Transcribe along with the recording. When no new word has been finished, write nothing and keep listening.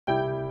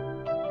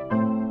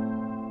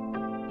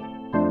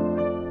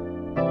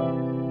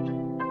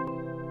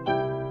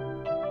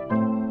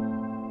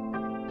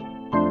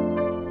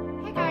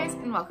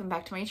and welcome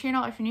back to my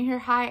channel. If you're new here,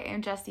 hi,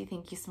 I'm Jessie.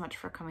 Thank you so much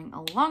for coming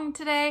along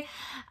today.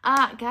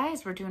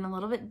 Guys, we're doing a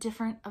little bit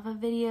different of a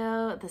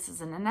video. This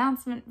is an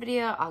announcement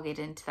video. I'll get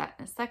into that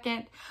in a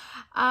second.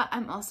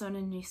 I'm also in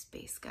a new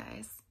space,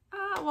 guys.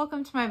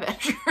 Welcome to my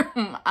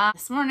bedroom.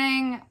 This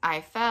morning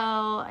I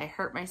fell, I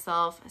hurt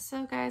myself.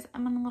 So guys,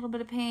 I'm in a little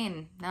bit of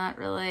pain. Not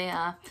really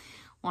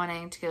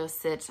wanting to go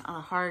sit on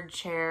a hard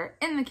chair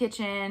in the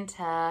kitchen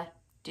to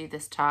do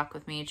this talk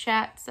with me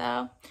chat.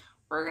 So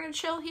we're gonna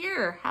chill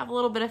here, have a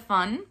little bit of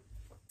fun.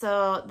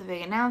 So the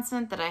big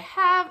announcement that I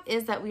have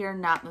is that we are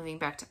not moving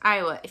back to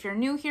Iowa. If you're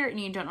new here and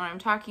you don't know what I'm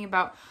talking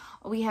about,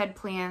 we had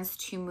plans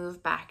to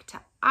move back to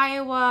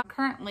Iowa.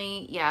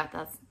 Currently, yeah,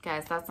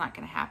 that's not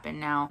gonna happen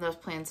now. Those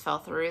plans fell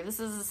through.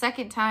 This is the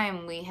second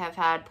time we have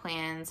had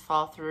plans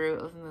fall through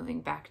of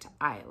moving back to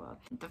Iowa.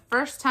 The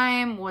first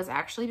time was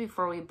actually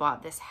before we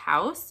bought this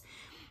house.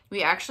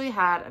 We actually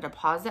had a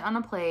deposit on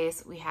a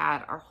place. We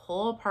had our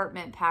whole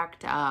apartment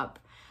packed up.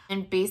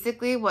 And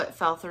basically what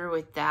fell through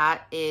with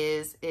that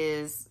is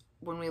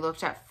when we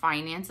looked at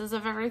finances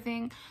of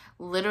everything,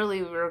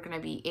 literally we were going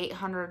to be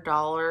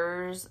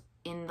 $800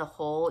 in the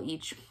hole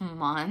each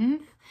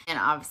month. And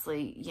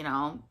obviously, you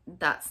know,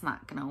 that's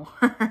not going to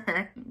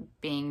work.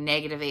 Being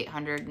negative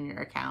 800 in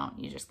your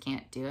account, you just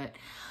can't do it.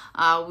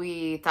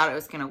 We thought it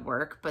was going to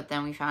work, but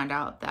then we found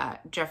out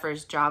that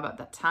Jeffrey's job at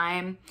that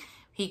time,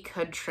 he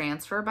could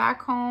transfer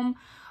back home.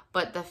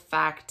 But the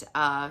fact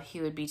of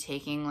he would be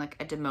taking like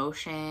a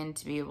demotion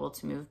to be able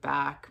to move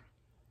back,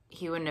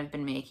 he wouldn't have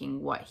been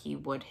making what he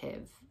would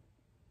have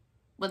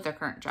with the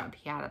current job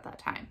he had at that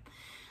time.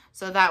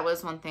 So that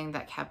was one thing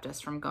that kept us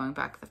from going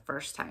back the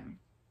first time.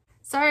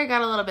 Sorry, it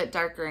got a little bit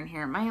darker in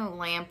here. My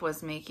lamp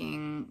was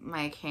making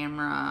my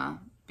camera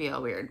be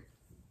all weird.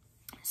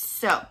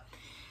 So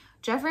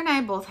Jeffrey and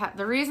I both had,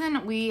 the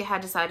reason we had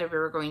decided we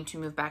were going to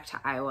move back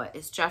to Iowa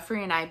is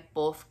Jeffrey and I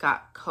both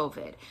got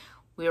COVID.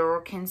 We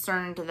were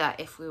concerned that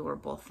if we were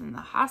both in the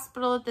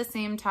hospital at the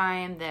same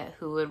time, that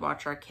who would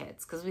watch our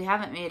kids? Because we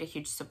haven't made a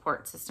huge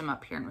support system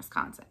up here in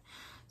Wisconsin.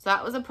 So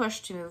that was a push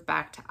to move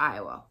back to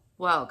Iowa.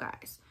 Well,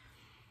 guys,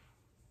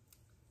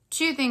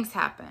 two things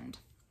happened.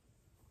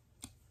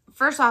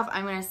 First off,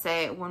 I'm going to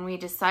say when we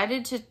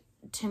decided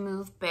to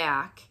move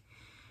back,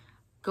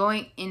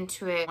 going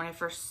into it, when I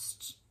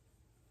first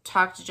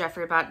talked to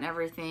Jeffrey about it and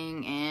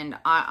everything, and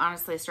I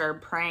honestly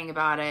started praying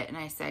about it, and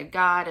I said,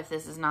 God, if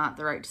this is not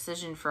the right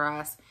decision for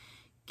us,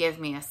 give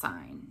me a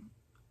sign.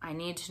 I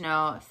need to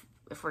know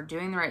if we're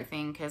doing the right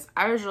thing, because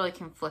I was really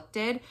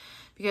conflicted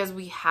because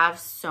we have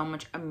so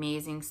much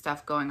amazing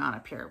stuff going on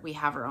up here. We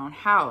have our own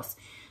house.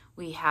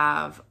 We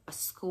have a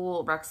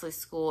school. Rexley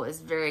School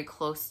is very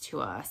close to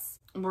us.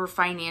 We're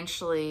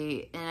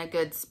financially in a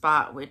good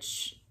spot,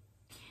 which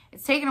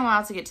it's taken a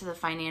while to get to the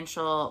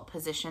financial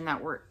position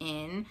that we're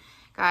in.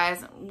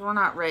 Guys, we're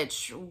not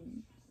rich.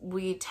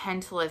 We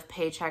tend to live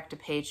paycheck to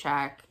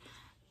paycheck,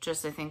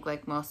 just I think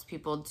like most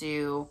people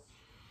do.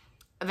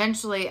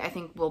 Eventually, I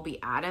think we'll be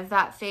out of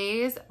that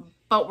phase,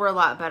 but we're a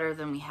lot better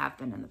than we have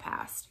been in the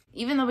past.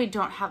 Even though we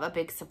don't have a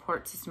big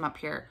support system up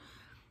here,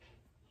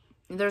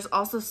 there's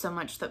also so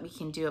much that we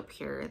can do up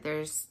here.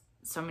 There's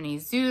so many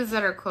zoos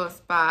that are close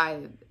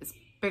by, it's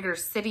bigger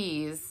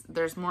cities.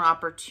 There's more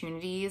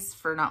opportunities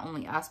for not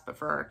only us, but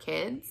for our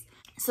kids.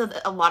 So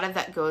a lot of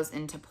that goes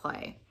into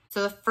play.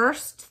 So the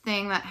first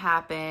thing that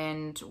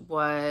happened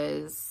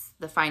was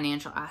the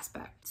financial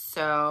aspect.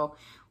 So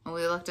when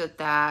we looked at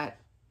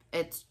that,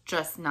 it's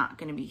just not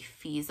going to be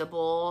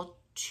feasible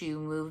to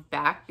move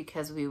back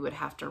because we would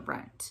have to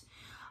rent.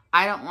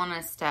 I don't want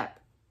to step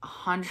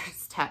 100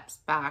 steps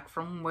back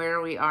from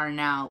where we are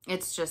now.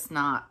 It's just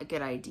not a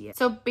good idea.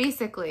 So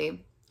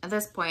basically, at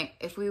this point,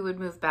 if we would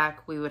move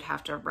back, we would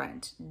have to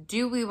rent.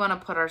 Do we want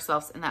to put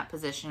ourselves in that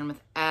position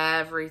with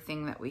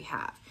everything that we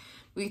have?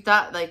 We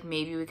thought like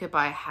maybe we could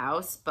buy a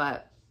house,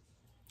 but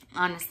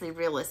honestly,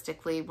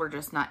 realistically, we're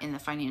just not in the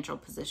financial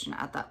position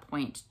at that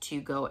point to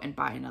go and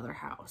buy another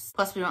house.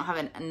 Plus, we don't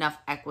have enough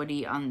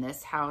equity on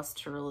this house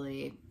to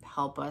really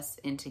help us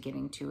into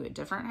getting to a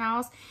different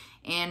house.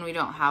 And we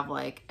don't have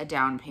like a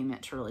down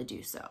payment to really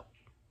do so.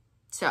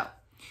 So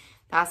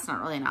that's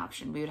not really an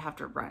option. We would have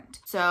to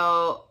rent.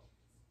 So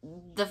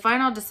the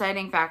final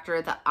deciding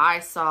factor that I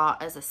saw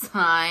as a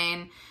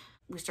sign,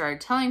 we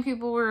started telling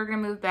people we were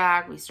going to move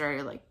back. We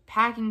started like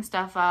packing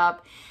stuff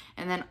up.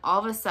 And then all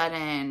of a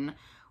sudden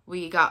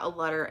we got a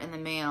letter in the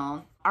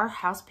mail. Our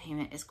house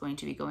payment is going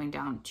to be going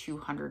down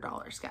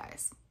 $200,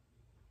 guys.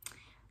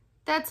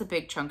 That's a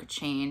big chunk of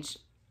change.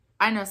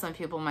 I know some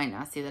people might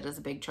not see that as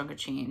a big chunk of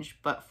change,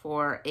 but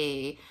for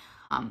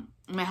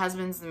my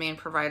husband's the main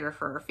provider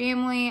for our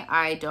family.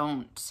 I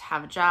don't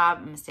have a job.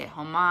 I'm a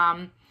stay-at-home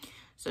mom.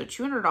 So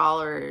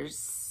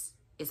 $200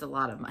 is a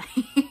lot of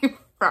money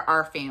for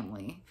our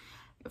family.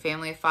 A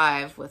family of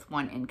 5 with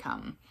 1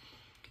 income.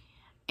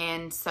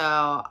 And so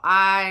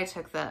I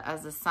took that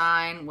as a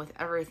sign with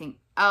everything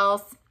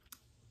else.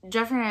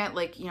 Jeffrey and I,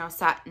 like, you know,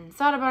 sat and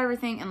thought about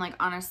everything. And, like,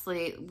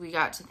 honestly, we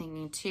got to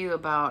thinking, too,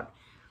 about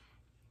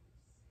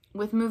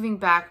with moving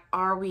back,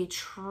 are we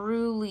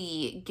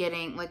truly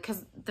getting, like,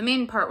 because the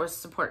main part was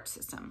support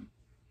system.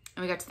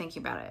 And we got to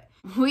thinking about it.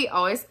 We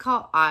always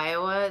call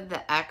Iowa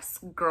the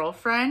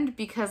ex-girlfriend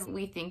because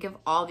we think of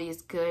all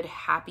these good,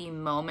 happy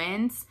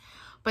moments.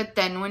 But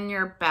then when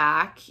you're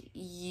back,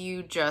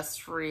 you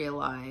just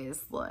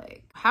realize,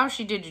 like, how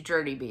she did you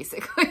dirty,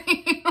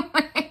 basically.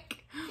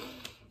 Like,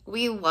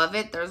 we love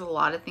it. There's a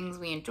lot of things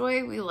we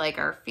enjoy. We like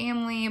our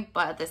family,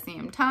 but at the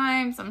same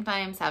time,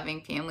 sometimes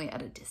having family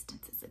at a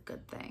distance is a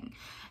good thing.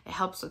 It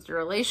helps with your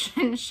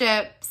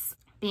relationships.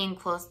 Being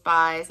close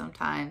by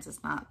sometimes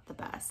is not the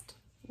best.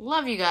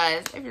 Love you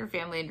guys. If you're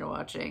family and you're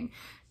watching,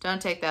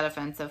 don't take that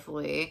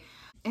offensively.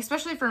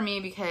 Especially for me,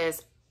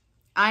 because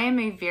I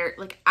am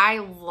I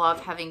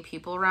love having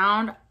people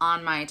around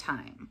on my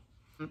time.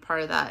 And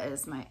part of that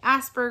is my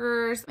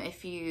Asperger's.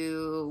 If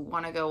you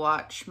want to go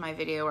watch my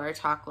video where I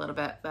talk a little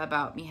bit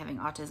about me having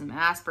autism and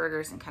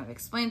Asperger's and kind of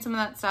explain some of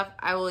that stuff,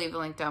 I will leave a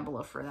link down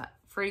below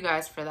for you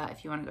guys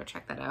if you want to go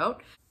check that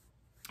out.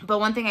 But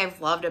one thing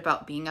I've loved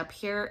about being up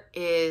here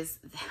is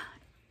that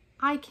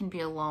I can be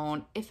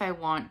alone if I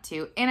want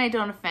to, and I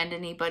don't offend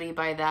anybody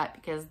by that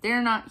because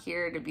they're not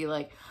here to be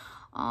like,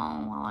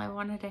 oh, well, I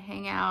wanted to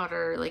hang out,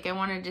 or like, I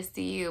wanted to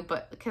see you.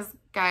 But because,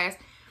 guys,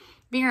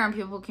 being around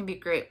people can be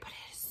great, but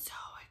it is so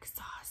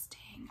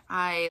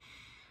exhausting.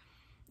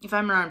 If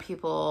I'm around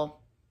people,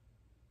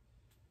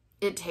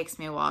 it takes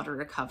me a while to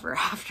recover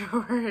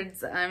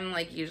afterwards. I'm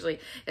like, usually,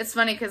 it's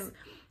funny because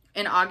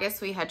in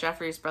August we had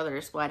Jeffrey's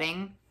brother's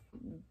wedding.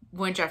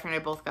 When Jeffrey and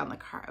I both got in the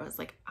car, I was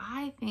like,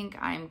 I think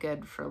I'm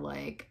good for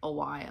like a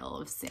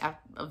while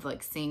of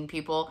like seeing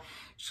people,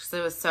 because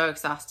it was so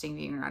exhausting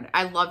being around it.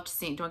 I loved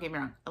seeing, don't get me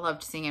wrong, I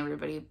loved seeing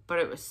everybody, but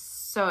it was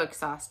so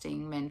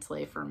exhausting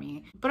mentally for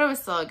me. But it was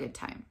still a good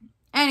time.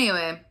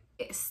 Anyway,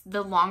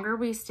 the longer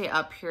we stay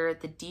up here,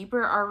 the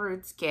deeper our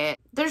roots get.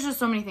 There's just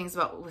so many things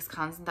about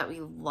Wisconsin that we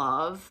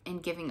love,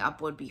 and giving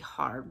up would be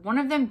hard. One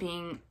of them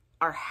being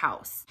our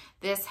house.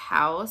 This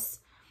house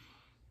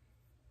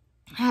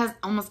has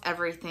almost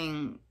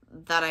everything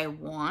that I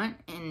want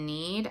and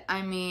need.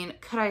 I mean,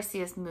 could I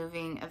see us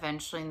moving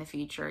eventually in the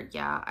future?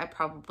 Yeah, I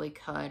probably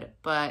could.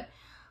 But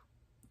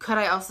could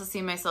I also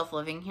see myself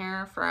living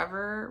here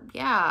forever?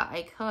 Yeah,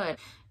 I could.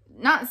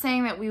 Not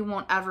saying that we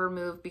won't ever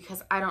move,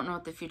 because I don't know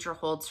what the future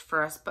holds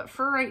for us. But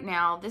for right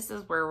now, this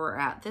is where we're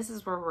at. This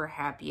is where we're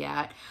happy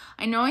at.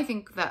 I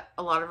think that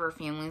a lot of our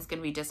family is going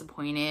to be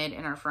disappointed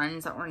in our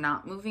friends that we're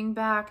not moving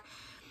back.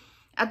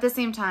 At the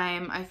same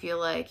time, I feel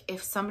like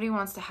if somebody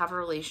wants to have a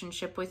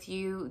relationship with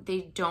you,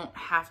 they don't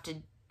have to,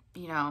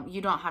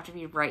 you don't have to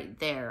be right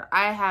there.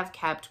 I have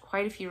kept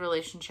quite a few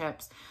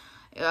relationships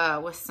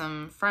with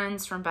some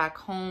friends from back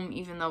home,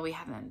 even though we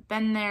haven't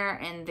been there,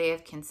 and they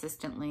have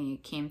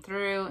consistently came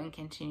through and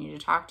continue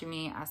to talk to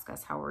me, ask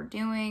us how we're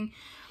doing.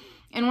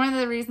 And one of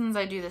the reasons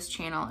I do this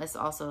channel is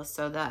also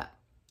so that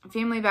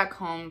family back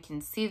home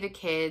can see the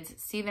kids,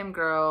 see them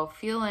grow,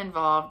 feel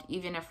involved,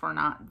 even if we're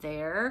not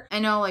there. I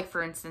know, like,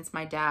 for instance,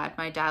 my dad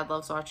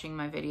loves watching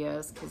my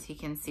videos because he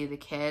can see the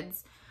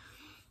kids.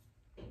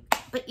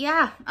 But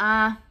yeah,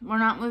 we're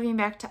not moving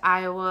back to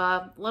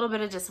Iowa. A little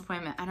bit of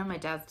disappointment. I know my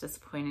dad's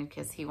disappointed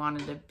because he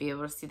wanted to be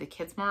able to see the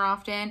kids more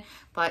often.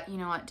 But you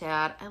know what,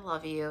 Dad? I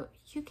love you.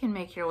 You can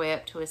make your way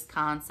up to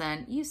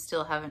Wisconsin. You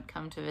still haven't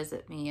come to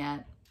visit me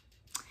yet.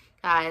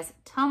 Guys,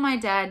 tell my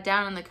dad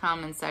down in the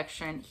comment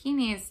section he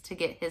needs to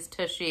get his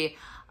tushy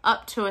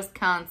up to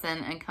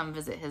Wisconsin and come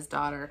visit his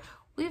daughter.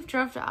 We've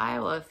drove to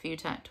Iowa a few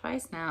times,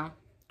 twice now.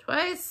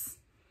 Twice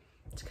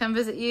to come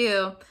visit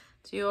you.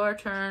 It's your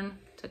turn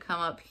to come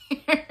up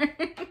here.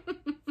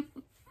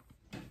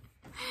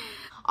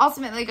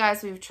 Ultimately,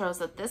 guys, we've chose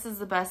that this is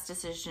the best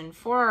decision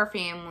for our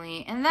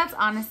family. And that's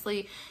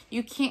honestly,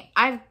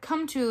 I've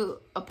come to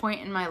a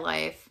point in my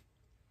life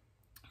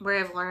where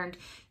I've learned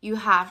you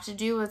have to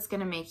do what's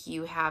going to make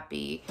you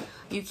happy.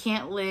 You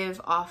can't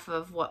live off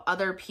of what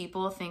other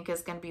people think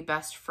is going to be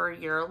best for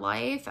your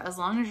life. As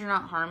long as you're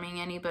not harming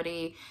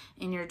anybody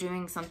and you're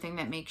doing something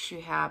that makes you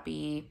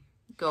happy,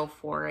 go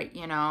for it,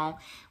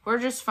 We're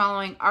just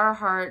following our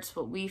hearts,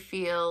 what we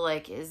feel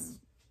like is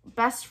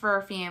best for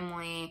our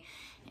family,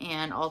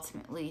 and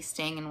ultimately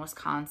staying in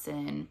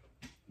Wisconsin.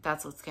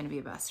 That's what's going to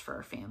be best for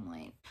our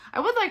family.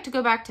 I would like to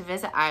go back to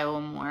visit Iowa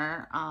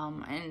more,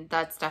 and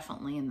that's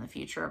definitely in the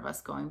future of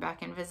us going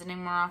back and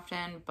visiting more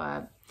often,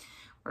 but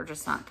we're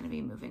just not going to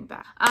be moving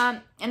back.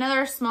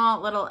 Another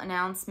small little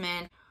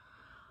announcement.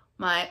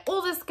 My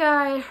oldest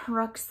guy,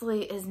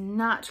 Ruxley, is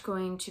not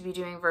going to be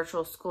doing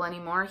virtual school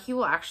anymore. He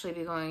will actually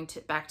be going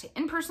back to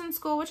in-person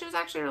school, which is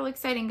actually really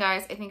exciting,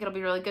 guys. I think it'll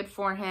be really good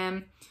for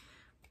him.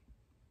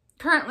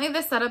 Currently,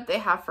 the setup they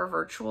have for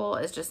virtual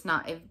is just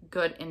not a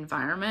good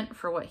environment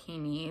for what he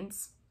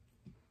needs.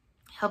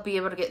 He'll be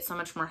able to get so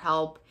much more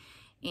help,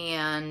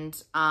 and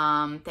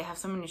they have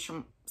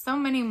so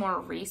many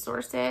more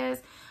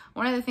resources.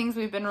 One of the things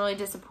we've been really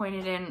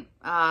disappointed in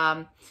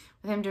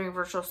with him doing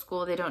virtual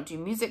school, they don't do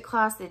music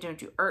class, they don't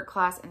do art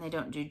class, and they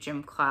don't do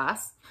gym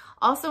class.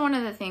 Also, one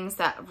of the things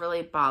that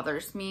really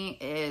bothers me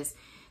is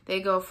They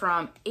go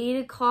from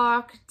 8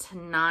 o'clock to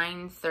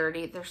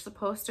 9:30. They're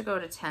supposed to go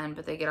to 10,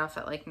 but they get off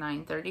at like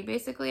 9:30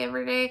 basically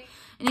every day.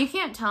 And you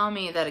can't tell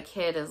me that a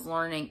kid is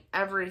learning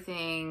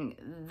everything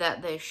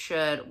that they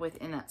should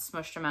within that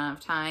smushed amount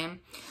of time.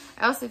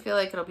 I also feel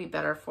like it'll be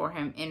better for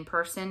him in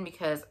person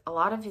because a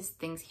lot of his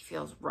things he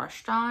feels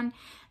rushed on.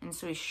 And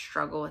so he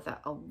struggles with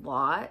that a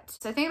lot.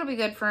 So I think it'll be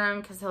good for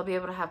him because he'll be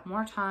able to have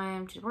more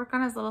time to work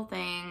on his little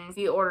things.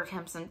 We ordered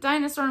him some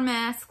dinosaur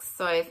masks,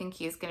 so I think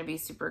he's going to be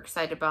super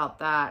excited about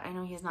that. I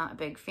know he's not a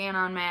big fan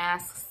on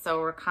masks, so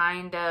we're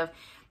that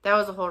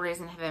was the whole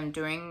reason of him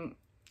doing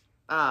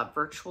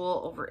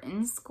virtual over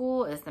in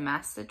school is the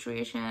mask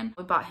situation.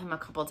 We bought him a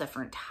couple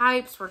different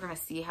types. We're going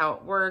to see how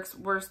it works.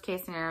 Worst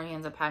case scenario, he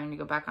ends up having to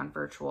go back on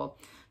virtual.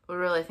 But we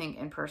really think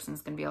in person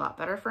is going to be a lot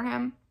better for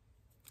him.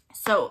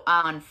 So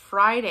on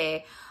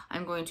Friday,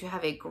 I'm going to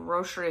have a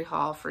grocery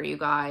haul for you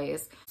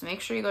guys. So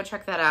make sure you go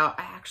check that out.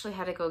 I actually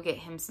had to go get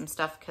him some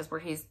stuff because where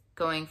he's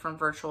going from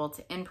virtual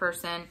to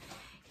in-person,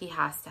 he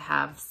has to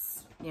have,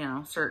 you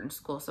know, certain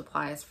school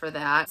supplies for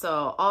that.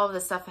 So all of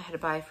the stuff I had to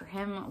buy for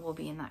him will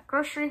be in that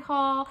grocery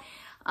haul.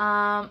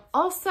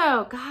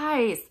 Also,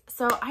 guys,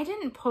 so I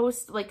didn't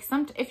post, like,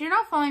 if you're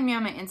not following me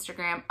on my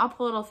Instagram, I'll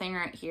put a little thing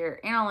right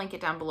here and I'll link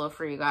it down below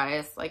for you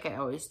guys, like I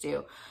always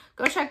do.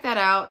 Go check that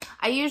out.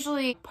 I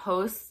usually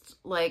post,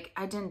 like,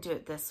 I didn't do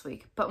it this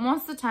week, but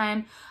most of the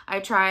time I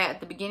try at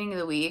the beginning of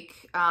the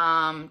week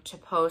to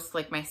post,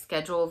 like, my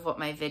schedule of what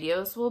my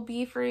videos will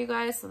be for you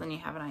guys, so then you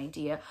have an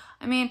idea.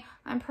 I mean,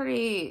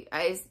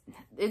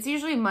 it's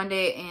usually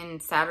Monday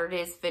and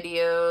Saturday's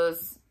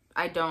videos.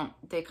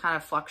 They kind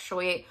of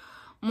fluctuate.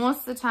 Most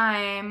of the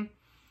time,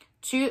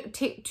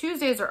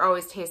 Tuesdays are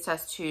always Taste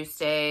Test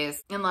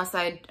Tuesdays, unless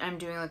I'm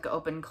doing like an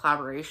open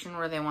collaboration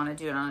where they want to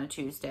do it on a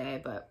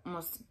Tuesday, but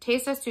most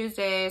Taste Test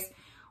Tuesdays.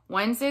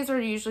 Wednesdays are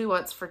usually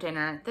what's for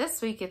dinner.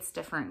 This week it's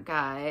different,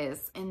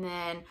 guys. And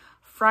then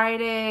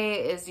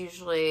Friday or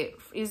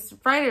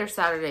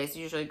Saturday is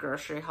usually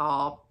grocery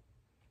haul.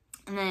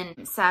 And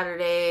then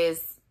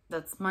Saturdays,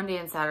 that's Monday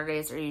and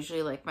Saturdays are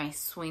usually like my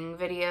swing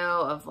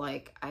video of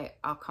like,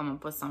 I'll come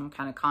up with some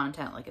kind of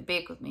content like a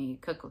bake with me,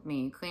 cook with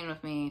me, clean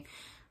with me,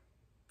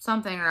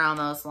 something around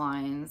those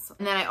lines.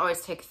 And then I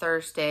always take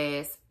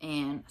Thursdays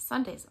and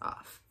Sundays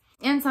off.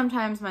 And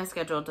sometimes my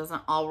schedule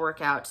doesn't all work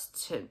out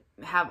to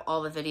have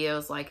all the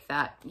videos like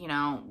that. You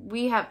know,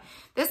 we have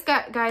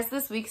guys,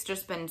 this week's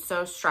just been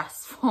so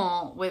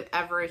stressful with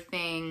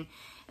everything.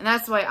 And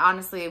that's why,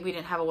 honestly, we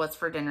didn't have a what's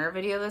for dinner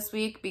video this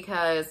week,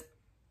 because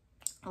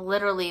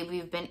literally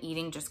we've been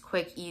eating just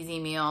quick, easy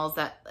meals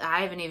that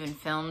I haven't even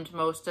filmed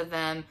most of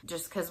them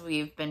just because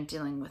we've been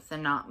dealing with the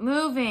not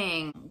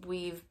moving.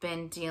 We've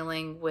been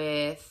dealing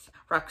with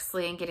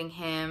Ruxley and getting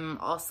him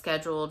all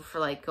scheduled for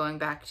like going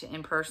back to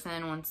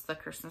in-person once the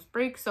Christmas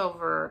break's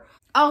over.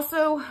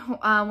 Also,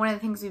 one of the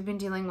things we've been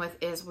dealing with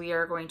is we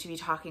are going to be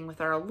talking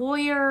with our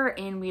lawyer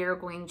and we are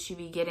going to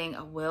be getting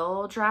a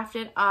will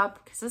drafted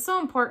up, because it's so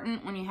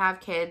important when you have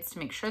kids to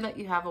make sure that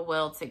you have a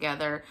will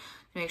together.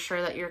 Make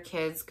sure that your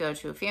kids go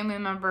to a family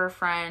member,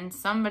 friend,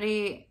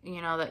 somebody,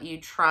 you know, that you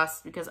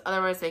trust, because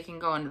otherwise they can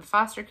go into the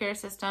foster care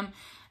system,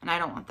 and I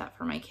don't want that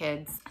for my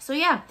kids. So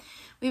yeah,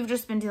 we've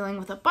just been dealing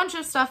with a bunch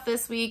of stuff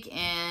this week,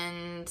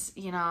 and,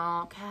 you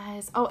know,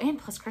 guys, oh, and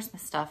plus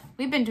Christmas stuff.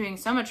 We've been doing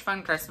so much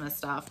fun Christmas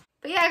stuff.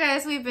 But yeah,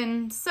 guys, we've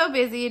been so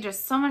busy,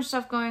 just so much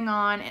stuff going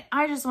on, and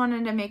I just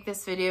wanted to make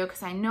this video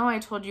because I know I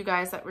told you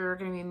guys that we were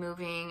going to be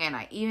moving, and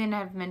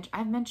I've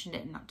mentioned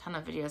it in a ton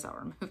of videos that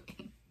we're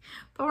moving.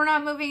 But we're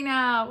not moving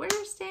now. We're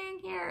staying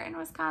here in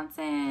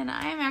Wisconsin.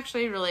 I'm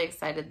actually really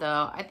excited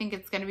though. I think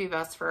it's going to be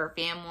best for our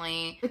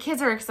family. The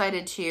kids are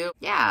excited too.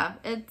 Yeah,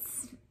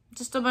 it's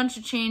just a bunch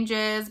of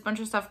changes, a bunch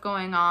of stuff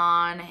going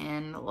on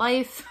in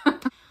life.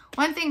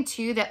 One thing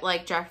too that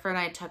like Jeffrey and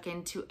I took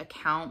into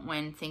account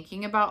when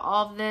thinking about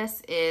all of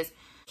this is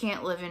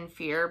can't live in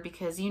fear,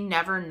 because you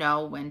never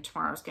know when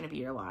tomorrow's going to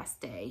be your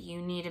last day.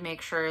 You need to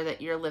make sure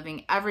that you're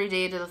living every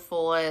day to the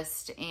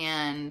fullest,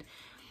 and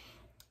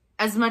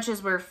as much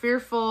as we're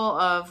fearful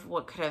of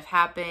what could have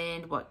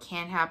happened, what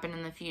can happen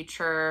in the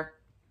future,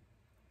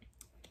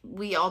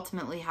 we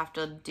ultimately have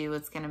to do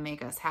what's going to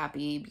make us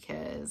happy,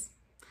 because,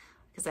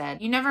 like I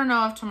said, you never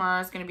know if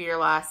tomorrow is going to be your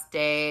last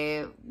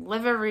day.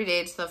 Live every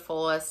day to the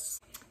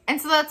fullest.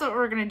 And so that's what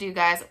we're going to do,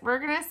 guys. We're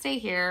going to stay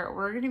here.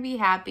 We're going to be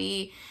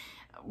happy.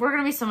 We're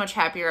going to be so much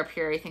happier up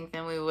here, I think,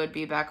 than we would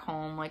be back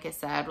home. Like I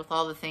said, with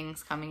all the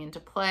things coming into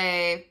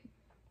play,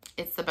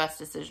 it's the best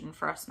decision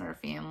for us and our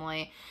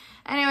family.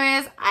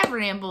 Anyways, I've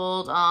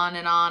rambled on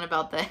and on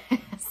about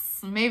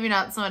this. Maybe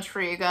not so much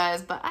for you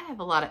guys, but I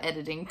have a lot of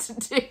editing to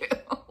do.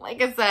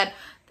 Like I said,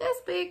 this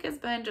week has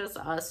been just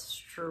a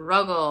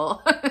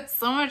struggle.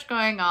 So much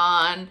going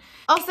on.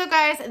 Also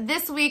guys,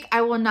 this week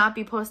I will not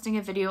be posting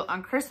a video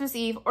on Christmas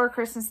Eve or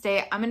Christmas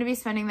Day. I'm going to be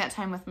spending that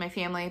time with my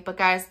family. But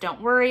guys,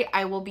 don't worry.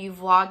 I will be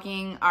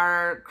vlogging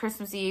our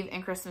Christmas Eve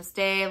and Christmas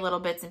Day, little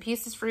bits and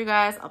pieces for you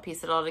guys. I'll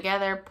piece it all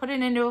together, put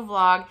it into a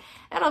vlog.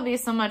 It'll be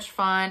so much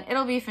fun.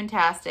 It'll be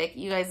fantastic.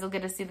 You guys will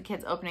get to see the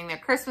kids opening their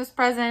Christmas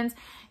presents.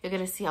 You'll get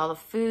to see all the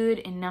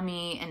food and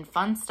yummy and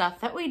fun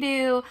stuff that we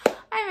do.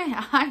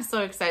 I'm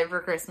so excited for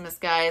Christmas,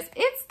 guys.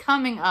 It's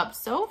coming up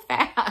so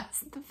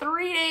fast.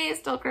 3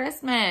 days till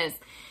Christmas.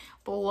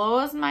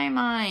 Blows my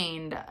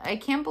mind. I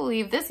can't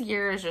believe this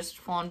year has just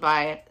flown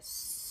by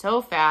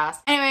so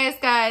fast. Anyways,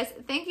 guys,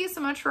 thank you so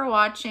much for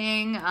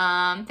watching.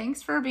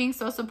 Thanks for being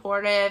so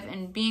supportive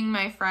and being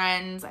my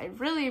friends. I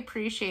really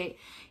appreciate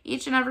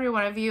each and every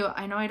one of you.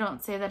 I know I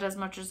don't say that as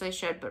much as I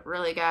should, but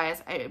really,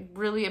 guys, I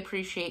really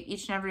appreciate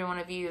each and every one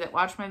of you that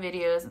watch my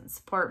videos and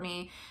support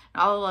me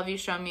and all the love you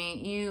show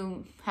me.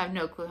 You have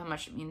no clue how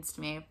much it means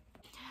to me.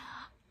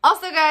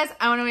 Also, guys,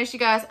 I want to wish you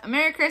guys a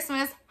Merry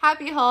Christmas,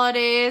 Happy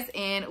Holidays,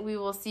 and we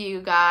will see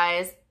you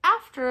guys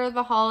after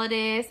the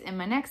holidays in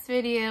my next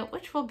video,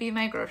 which will be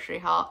my grocery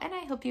haul, and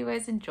I hope you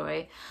guys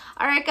enjoy.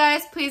 All right,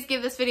 guys, please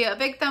give this video a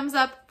big thumbs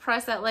up,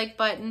 press that like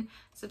button,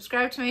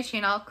 subscribe to my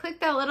channel, click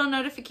that little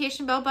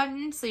notification bell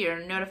button so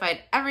you're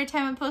notified every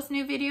time I post a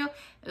new video,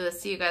 and we'll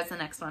see you guys in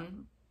the next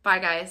one. Bye,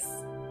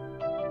 guys.